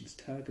zero emissions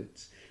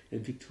targets,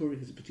 and Victoria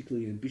has a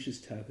particularly ambitious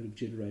target of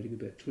generating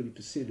about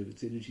 20% of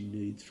its energy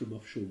needs from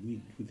offshore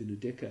wind within a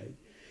decade.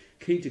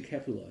 Keen to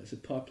capitalise, a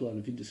pipeline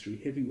of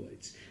industry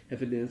heavyweights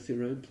have announced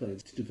their own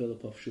plans to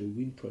develop offshore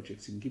wind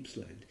projects in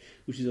Gippsland,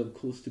 which is on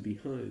course to be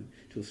home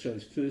to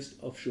Australia's first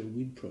offshore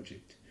wind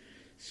project.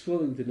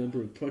 Swelling the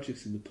number of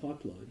projects in the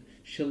pipeline,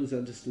 Shell is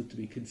understood to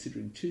be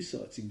considering 2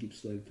 sites in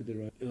Gippsland for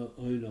their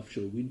own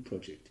offshore wind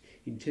project,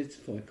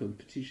 intensify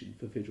competition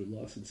for federal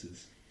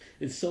licences.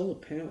 And solar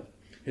power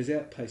has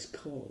outpaced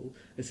coal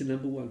as the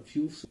number one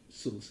fuel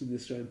source in the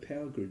Australian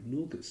power grid in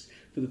August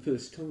for the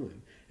first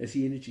time as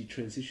the energy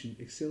transition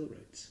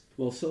accelerates.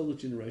 While solar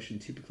generation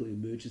typically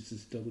emerges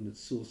as a dominant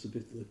source of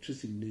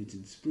electricity needs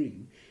in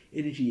spring,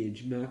 Energy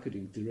Edge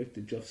marketing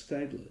director Josh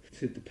Stabler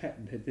said the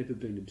pattern had never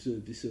been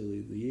observed this early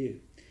in the year.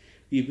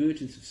 The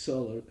emergence of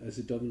solar as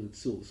a dominant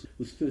source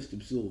was first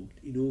absorbed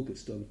in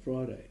August on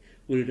Friday,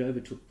 when it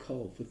overtook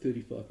coal for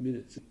 35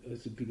 minutes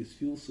as the biggest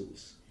fuel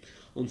source.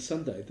 On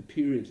Sunday, the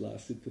period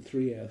lasted for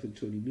 3 hours and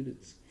 20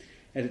 minutes.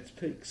 At its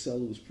peak,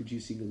 solar was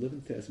producing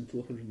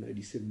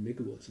 11,487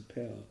 megawatts of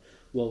power,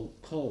 while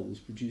coal was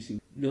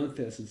producing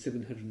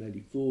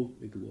 9,784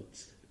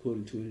 megawatts,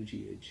 according to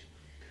Energy Edge.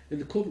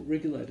 And the corporate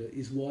regulator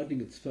is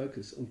widening its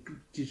focus on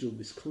digital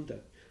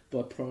misconduct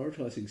by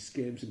prioritising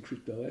scams and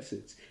crypto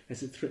assets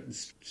as it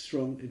threatens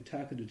strong and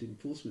targeted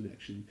enforcement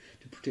action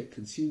to protect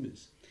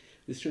consumers.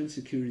 The Australian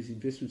Securities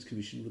Investments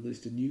Commission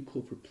released a new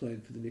corporate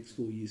plan for the next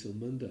 4 years on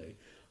Monday,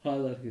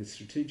 highlighting a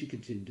strategic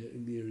agenda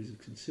in the areas of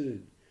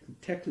concern.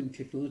 Tackling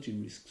technology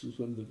risks was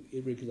one of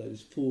the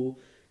regulator's 4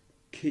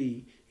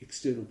 key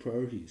external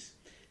priorities.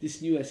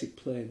 This new ASIC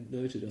plan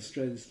noted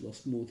Australia's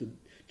lost more than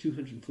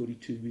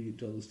 $242 million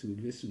to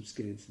investment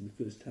scams in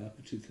the first half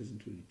of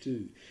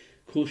 2022,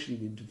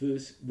 cautioning a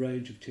diverse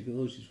range of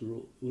technologies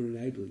were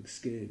enabling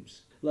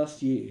scams.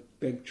 Last year,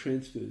 bank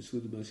transfers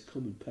were the most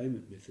common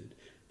payment method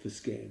for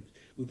scams,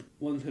 with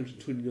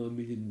 $129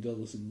 million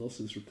in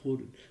losses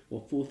reported,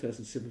 while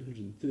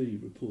 4,730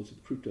 reports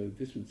of crypto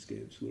investment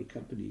scams were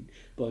accompanied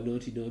by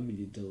 $99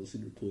 million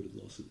in reported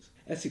losses.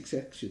 ASIC's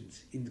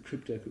actions in the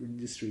crypto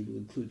industry will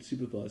include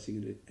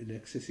supervising and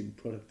accessing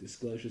product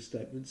disclosure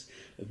statements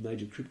of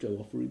major crypto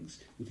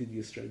offerings within the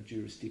Australian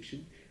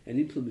jurisdiction and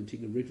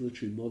implementing a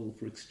regulatory model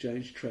for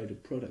exchange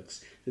traded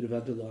products that have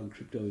underlying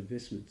crypto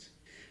investments.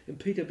 And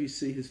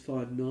PwC has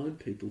fired 9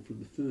 people from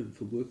the firm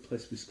for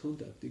workplace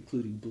misconduct,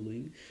 including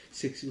bullying,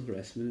 sexual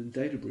harassment and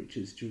data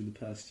breaches during the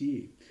past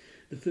year.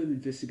 The firm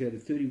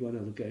investigated 31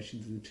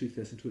 allegations in the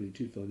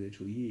 2022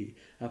 financial year,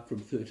 up from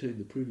 13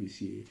 the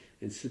previous year,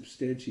 and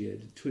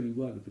substantiated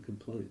 21 of the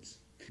complaints.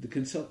 The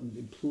consultant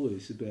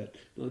employs about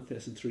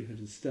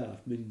 9,300 staff,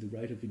 meaning the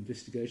rate of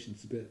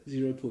investigations is about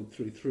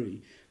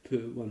 0.33 per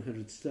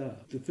 100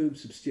 staff. The firm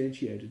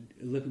substantiated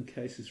 11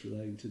 cases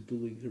relating to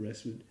bullying,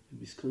 harassment and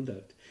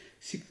misconduct,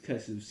 6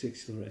 cases of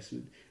sexual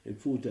harassment and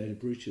 4 data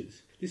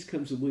breaches. This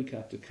comes a week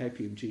after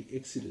KPMG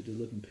exited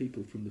 11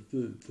 people from the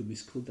firm for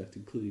misconduct,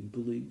 including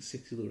bullying,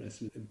 sexual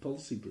harassment and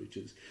policy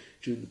breaches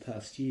during the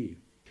past year.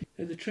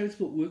 And the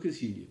Transport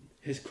Workers Union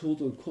has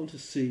called on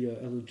Qantas CEO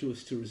Alan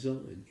Joyce to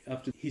resign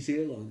after his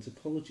airline's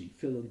apology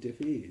fell on deaf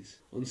ears.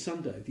 On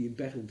Sunday, the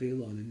embattled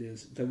airline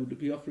announced they would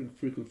be offering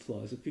frequent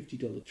flyers a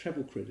 $50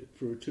 travel credit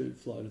for a return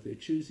flight of their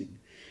choosing.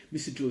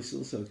 Mr Joyce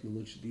also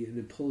acknowledged an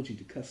apology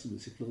to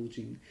customers,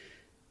 acknowledging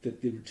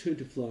that the return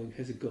to flying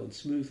hasn't gone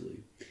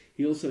smoothly.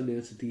 He also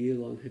announced that the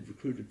airline had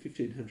recruited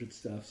 1,500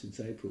 staff since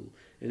April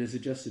and has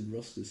adjusted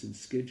rosters and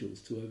schedules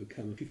to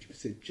overcome a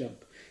 50%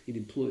 jump in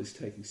employers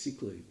taking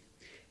sick leave.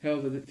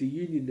 However, the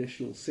Union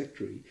National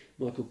Secretary,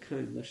 Michael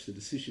Caine, lashed the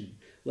decision,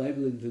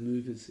 labelling the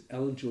move as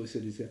Alan Joyce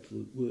at his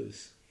absolute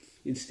worst.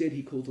 Instead,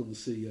 he called on the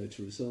CEO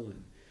to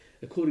resign.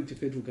 According to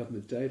federal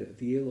government data,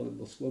 the airline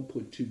lost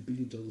 $1.2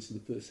 billion in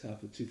the first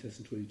half of the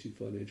 2022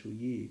 financial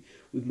year,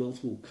 with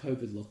multiple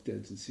COVID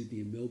lockdowns in Sydney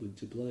and Melbourne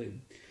to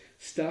blame.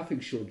 Staffing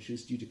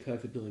shortages due to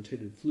COVID-19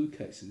 and flu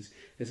cases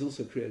has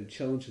also created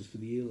challenges for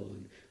the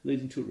airline,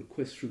 leading to a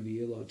request from the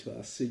airline to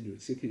ask senior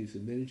executives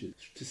and managers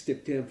to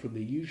step down from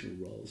their usual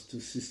roles to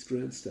assist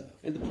ground staff.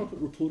 And the profit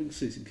reporting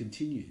season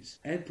continues.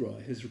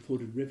 Adbri has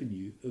reported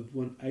revenue of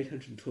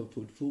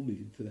 $812.4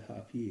 million for the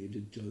half year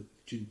ended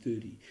June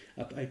 30,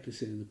 up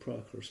 8% in the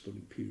prior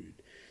corresponding period.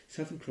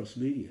 Southern Cross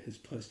Media has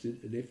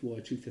posted an FY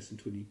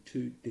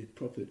 2022 net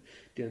profit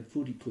down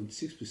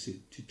 40.6%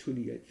 to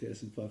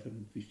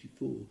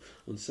 $28,554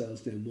 on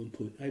sales down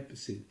 1.8%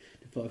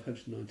 to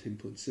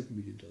 $519.7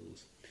 million.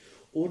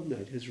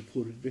 Ordinate has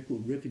reported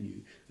record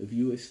revenue of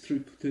US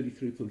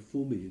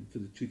 $33.4 million for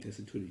the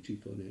 2022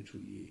 financial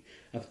year,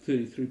 up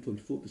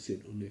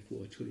 33.4% on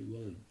FY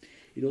 21.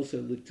 It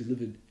also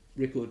delivered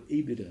record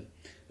EBITDA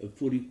of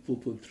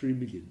 $44.3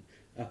 million,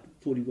 up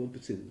 41%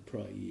 of the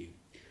prior year.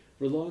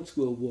 Reliance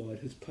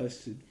Worldwide has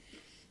posted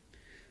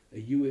a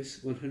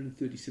US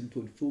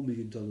 $137.4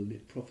 million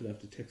net profit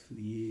after tax for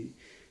the year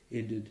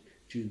ended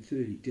June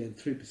 30, down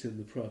 3% of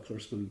the prior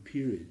corresponding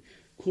period.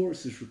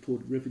 Chorus has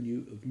reported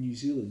revenue of New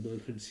Zealand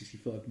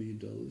 $965 million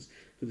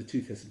for the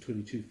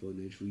 2022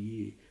 financial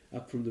year,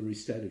 up from the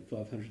restated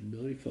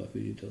 $595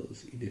 million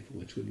in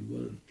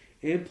FY21.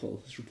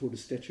 Ampol has reported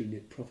statutory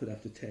net profit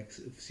after tax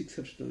of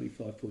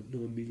 $695.9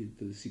 million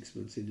for the 6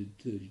 months ended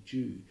 30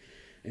 June,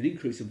 an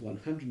increase of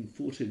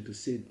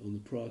 114% on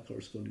the prior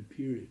corresponding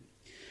period.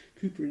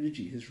 Cooper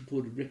Energy has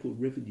reported record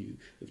revenue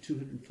of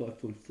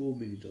 $205.4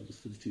 million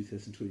for the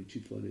 2022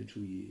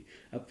 financial year,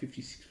 up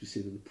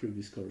 56% on the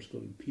previous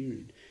corresponding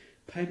period.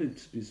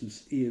 Payments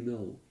business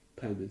EML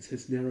Payments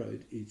has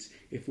narrowed its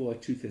FY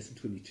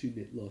 2022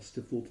 net loss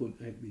to $4.8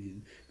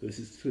 million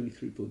versus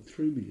 $23.3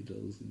 million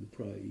in the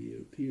prior year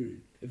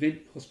period.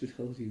 Event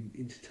Hospitality and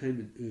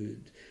Entertainment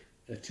earned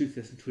a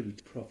 2020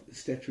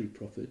 statutory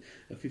profit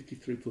of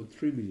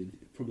 $53.3 million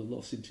from a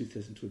loss in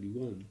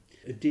 2021.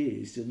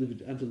 Adairs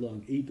delivered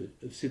underlying EBIT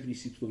of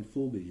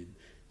 $76.4 million,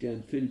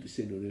 down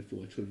 30% on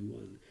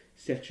FY21.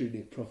 Statutory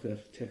net profit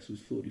after tax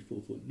was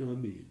 $44.9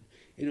 million.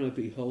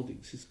 NIB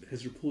Holdings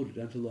has reported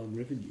underlying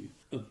revenue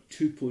of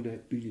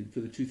 $2.8 billion for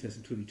the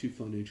 2022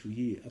 financial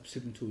year, up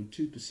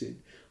 7.2%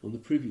 on the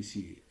previous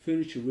year.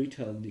 Furniture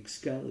retailer Nick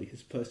Scali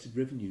has posted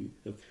revenue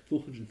of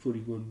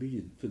 $441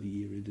 million for the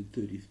year ended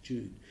 30th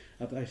June,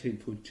 up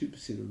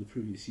 18.2% on the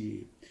previous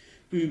year.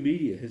 Boo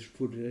Media has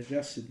reported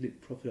adjusted net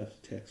profit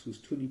after tax was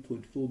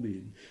 $20.4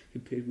 million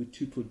compared with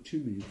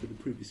 $2.2 million for the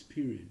previous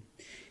period.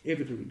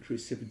 EBITDA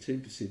increased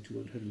 17% to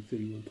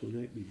 $131.8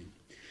 million.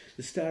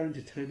 The Star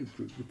Entertainment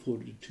Group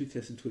reported a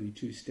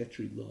 2022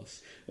 statutory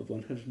loss of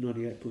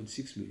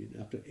 $198.6 million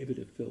after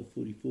EBITDA fell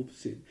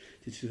 44%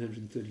 to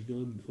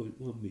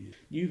 $239.1 million.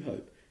 New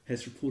Hope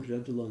has reported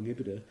underlying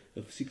EBITDA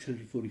of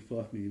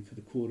 $645 million for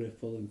the quarter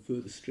following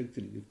further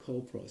strengthening of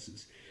coal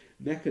prices.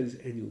 Macca's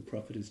annual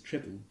profit has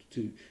trebled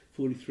to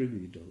 $43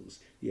 million.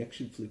 The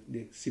action flick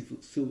next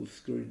silver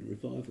screen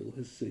revival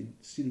has seen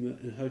cinema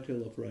and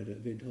hotel operator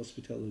Event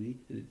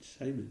Hospitality and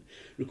Entertainment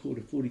record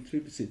a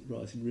 43%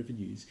 rise in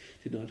revenues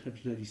to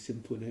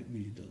 $987.8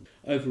 million.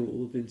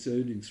 Overall, Event's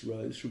earnings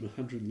rose from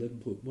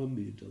 $111.1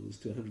 million to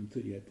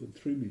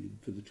 $138.3 million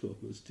for the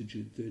 12 months to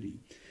June 30,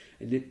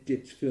 and net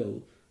debts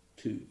fell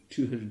to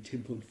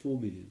 $210.4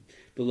 million,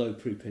 below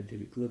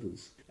pre-pandemic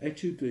levels.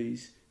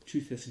 A2B's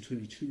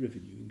 2022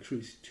 revenue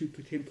increased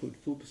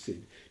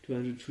 10.4% to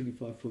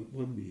 $125.1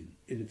 million,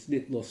 and its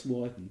net loss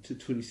widened to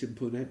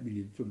 $27.8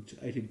 million from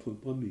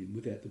 $18.1 million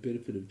without the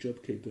benefit of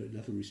JobKeeper and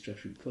other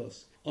restructuring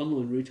costs.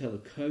 Online retailer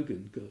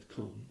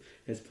Kogan.com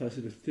has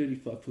posted a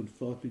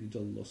 $35.5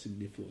 million loss in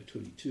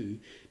FY22,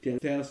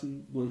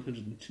 down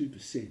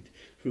 1,102%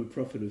 from a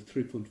profit of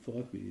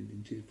 $3.5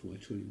 million in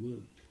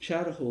FY21.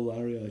 Charter Hall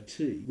REIT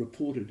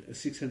reported a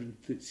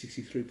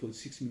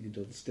 $663.6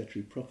 million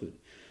statutory profit.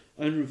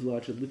 owner of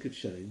larger liquor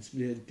chains,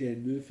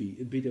 Dan Murphy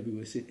and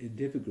BWS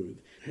Endeavour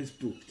Group, has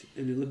booked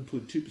an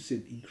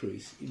 11.2%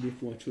 increase in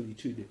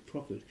FY22 net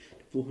profit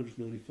to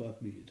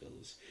 $495 million.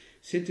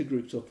 Scentre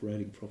Group's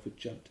operating profit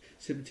jumped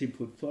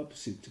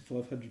 17.5% to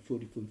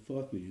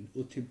 $540.5 million,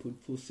 or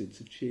 10.4 cents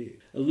a share.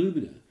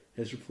 Illumina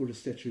has reported a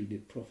statutory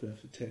net profit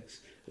after tax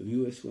of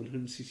US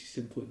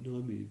 $167.9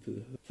 million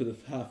for the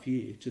half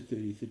year to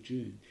 30th of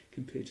June,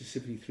 compared to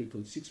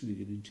 $73.6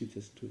 million in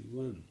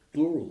 2021.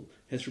 Boral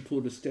has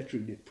reported a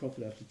statutory net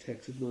profit after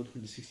tax of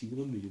 $961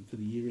 million for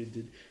the year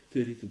ended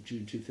 30th of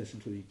June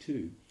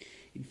 2022.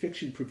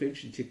 Infection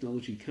prevention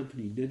technology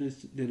company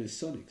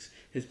Nanosonics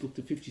has booked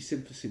a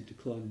 57%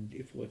 decline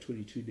in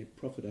FY22 net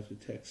profit after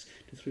tax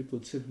to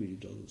 $3.7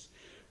 million.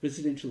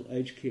 Residential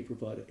aged care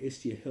provider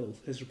Estia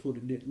Health has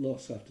reported net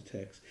loss after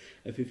tax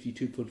of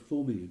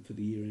 $52.4 million for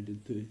the year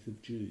ended 30th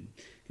of June,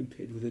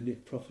 compared with a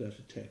net profit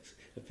after tax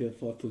of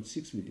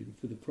 $5.6 million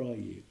for the prior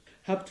year.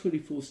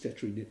 Hub24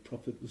 statutory net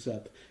profit was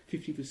up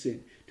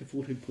 50% to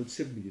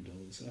 $14.7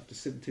 million after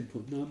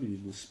 $17.9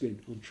 million was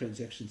spent on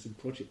transactions and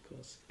project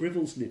costs.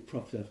 Breville's net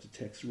profit after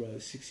tax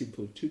rose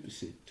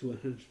 16.2% to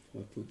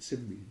 $105.7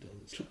 million.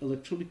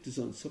 Electronic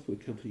design software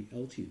company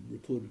Altium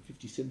reported a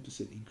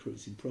 57%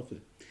 increase in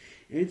profit.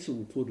 Ansell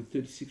reported a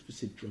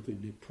 36% drop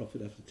in net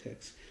profit after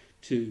tax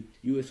to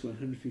US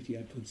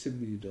 $158.7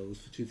 million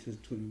for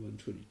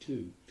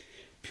 2021-22.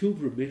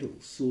 Pilbara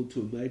Metals soared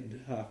to a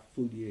maiden half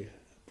full-year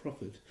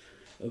profit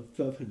of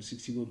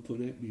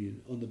 $561.8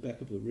 million on the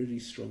back of a really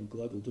strong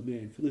global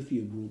demand for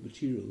lithium raw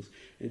materials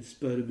and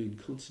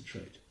spodumene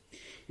concentrate.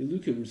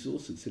 Iluka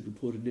Resources had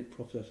reported net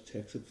profit after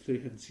tax of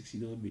 $369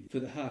 million for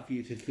the half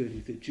year to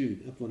 30th of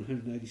June, up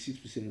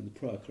 186% on the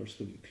prior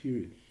corresponding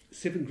period.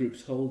 Seven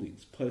Group's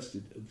holdings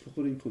posted a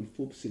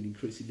 14.4%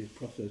 increase in net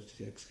profit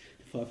after tax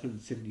to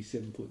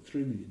 $577.3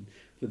 million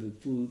for the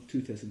full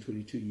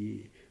 2022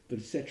 year, but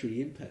its statutory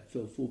NPAT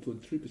fell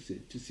 4.3%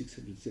 to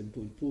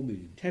 $607.4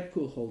 million.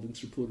 Tabcorp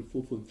Holdings reported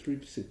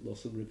 4.3%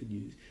 loss on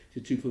revenues to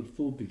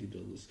 $2.4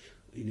 billion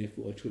in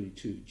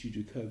FY22 due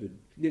to COVID.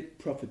 Net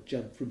profit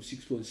jumped from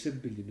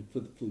 $6.7 billion for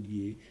the full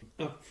year,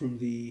 up from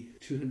the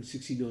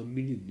 $269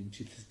 million in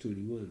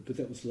 2021, but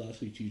that was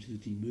largely due to the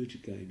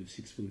demerger gain of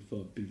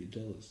 $6.5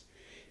 billion.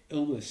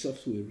 Elmo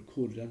Software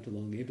recorded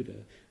underlying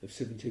EBITDA of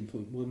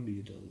 $17.1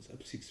 million,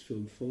 up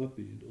 $6.5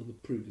 million on the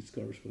previous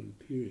corresponding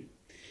period.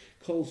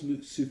 Coles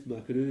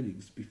supermarket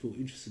earnings before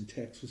interest and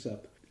tax was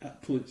up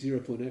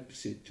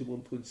 0.8% to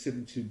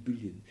 $1.72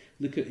 billion.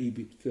 Liquor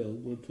EBIT fell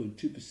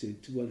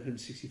 1.2% to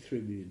 $163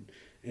 million,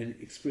 and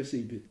Express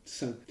EBIT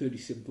sunk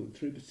 37.3%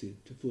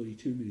 to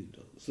 $42 million,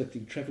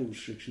 reflecting travel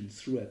restrictions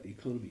throughout the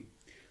economy.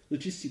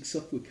 Logistics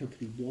software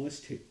company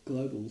WiseTech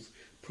Global's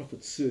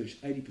profits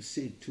surged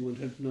 80% to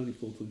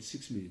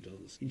 $194.6 million.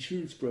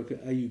 Insurance broker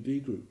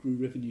AUB Group grew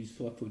revenues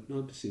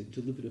 5.9% and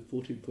delivered a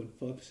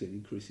 14.5%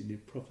 increase in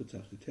net profits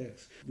after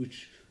tax,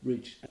 which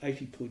reached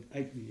 $80.8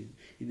 million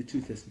in the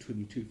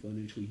 2022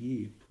 financial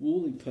year.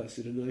 Worley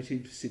posted an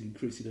 18%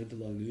 increase in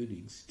underlying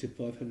earnings to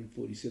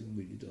 $547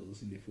 million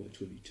in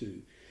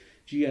FY22.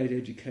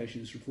 G8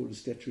 Education has reported a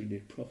statutory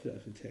net profit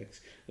after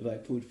tax of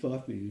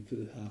 $8.5 million for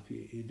the half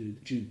year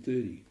ended June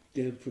 30,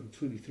 down from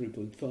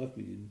 $23.5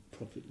 million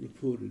profit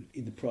reported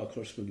in the prior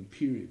corresponding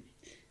period.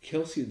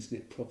 Calcion's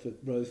net profit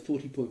rose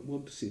 40.1%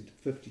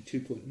 to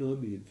 $52.9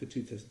 million for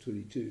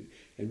 2022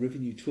 and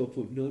revenue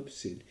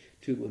 12.9%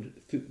 to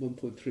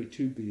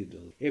 $1.32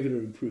 billion.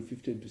 EBITDA improved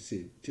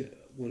 15% to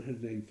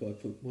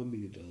 $185.1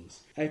 million.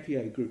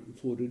 APA Group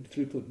reported a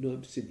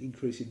 3.9%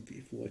 increase in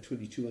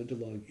FY22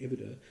 underlying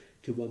EBITDA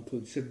to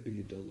 $1.7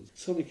 billion.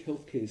 Sonic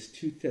Healthcare's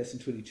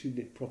 2022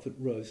 net profit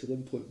rose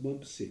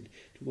 11.1%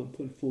 to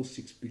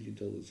 $1.46 billion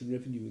and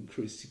revenue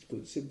increased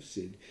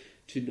 6.7%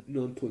 to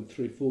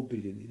 $9.34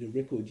 billion in a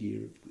record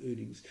year of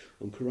earnings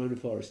on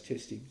coronavirus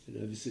testing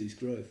and overseas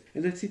growth.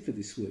 And that's it for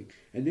this week.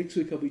 And next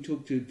week I'll be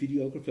talking to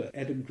videographer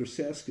Adam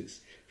Grasauskas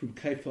from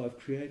K5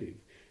 Creative.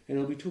 And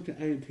I'll be talking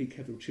to AMP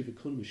Capital Chief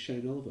Economist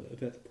Shane Oliver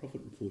about the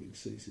profit reporting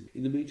season.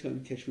 In the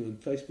meantime, catch me on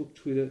Facebook,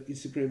 Twitter,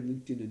 Instagram,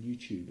 LinkedIn and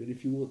YouTube. And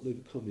if you want, leave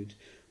a comment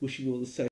wishing all the safety